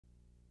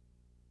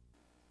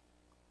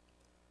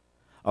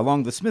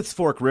Along the Smiths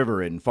Fork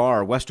River in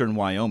far western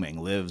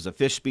Wyoming lives a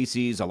fish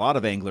species a lot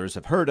of anglers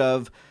have heard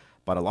of,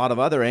 but a lot of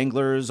other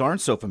anglers aren't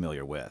so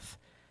familiar with.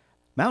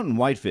 Mountain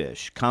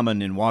whitefish,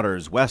 common in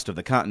waters west of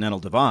the Continental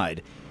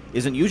Divide,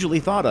 isn't usually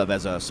thought of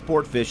as a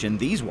sport fish in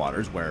these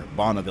waters where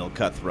Bonneville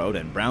cutthroat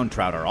and brown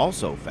trout are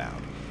also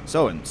found.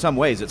 So in some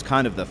ways it's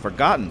kind of the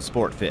forgotten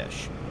sport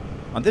fish.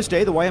 On this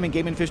day, the Wyoming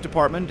Game and Fish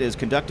Department is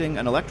conducting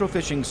an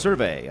electrofishing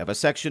survey of a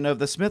section of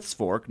the Smiths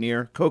Fork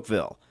near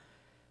Cokeville.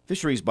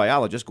 Fisheries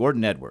biologist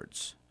Gordon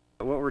Edwards.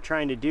 What we're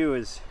trying to do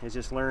is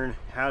just learn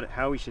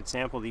how we should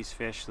sample these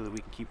fish so that we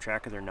can keep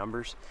track of their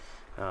numbers.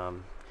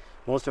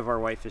 Most of our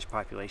whitefish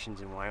populations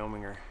in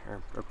Wyoming are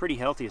pretty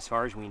healthy as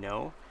far as we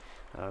know,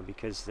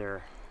 because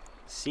they're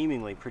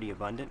seemingly pretty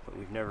abundant, but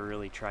we've never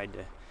really tried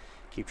to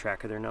keep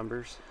track of their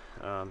numbers.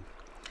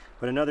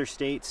 But in other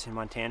states, in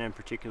Montana in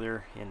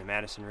particular, in the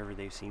Madison River,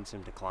 they've seen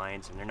some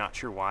declines and they're not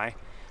sure why.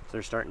 So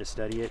they're starting to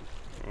study it,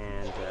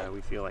 and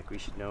we feel like we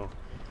should know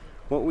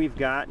what we've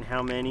got and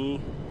how many,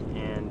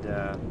 and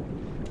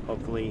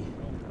hopefully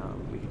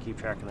we can keep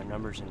track of their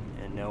numbers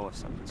and know if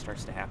something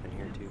starts to happen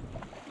here too.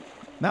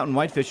 Mountain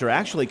whitefish are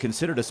actually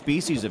considered a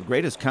species of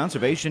greatest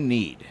conservation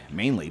need,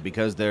 mainly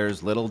because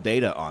there's little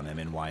data on them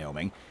in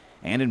Wyoming,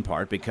 and in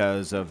part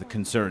because of the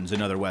concerns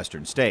in other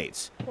western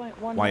states.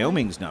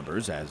 Wyoming's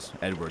numbers, as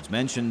Edwards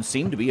mentioned,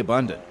 seem to be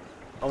abundant.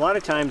 A lot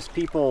of times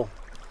people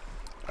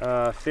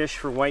fish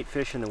for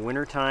whitefish in the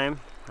wintertime.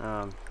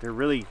 They're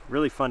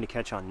really fun to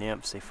catch on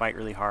nymphs. They fight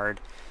really hard.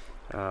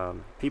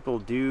 People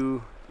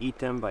do eat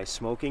them by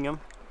smoking them.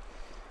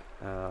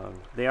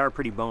 They are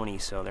pretty bony,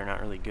 so they're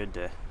not really good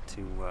to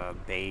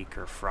bake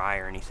or fry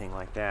or anything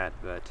like that.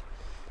 But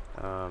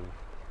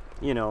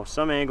you know,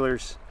 some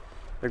anglers,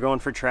 they're going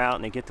for trout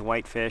and they get the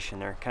whitefish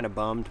and they're kind of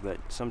bummed, but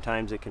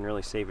sometimes it can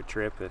really save a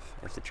trip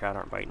if the trout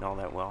aren't biting all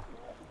that well.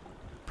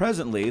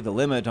 Presently, the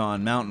limit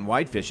on mountain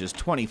whitefish is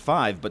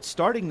 25, but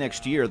starting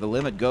next year, the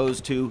limit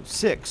goes to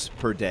 6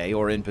 per day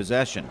or in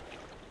possession.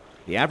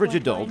 The average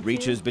adult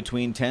reaches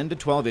between 10 to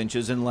 12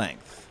 inches in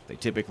length. They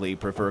typically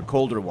prefer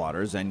colder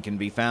waters and can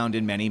be found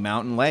in many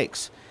mountain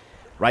lakes.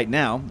 Right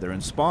now, they're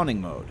in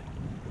spawning mode.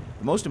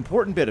 The most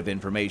important bit of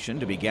information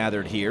to be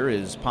gathered here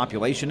is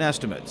population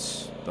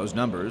estimates. Those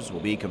numbers will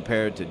be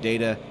compared to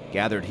data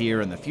gathered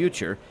here in the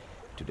future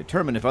to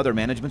determine if other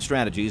management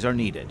strategies are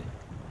needed.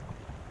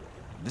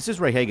 This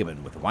is Ray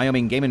Hageman with the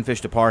Wyoming Game and Fish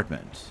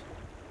Department.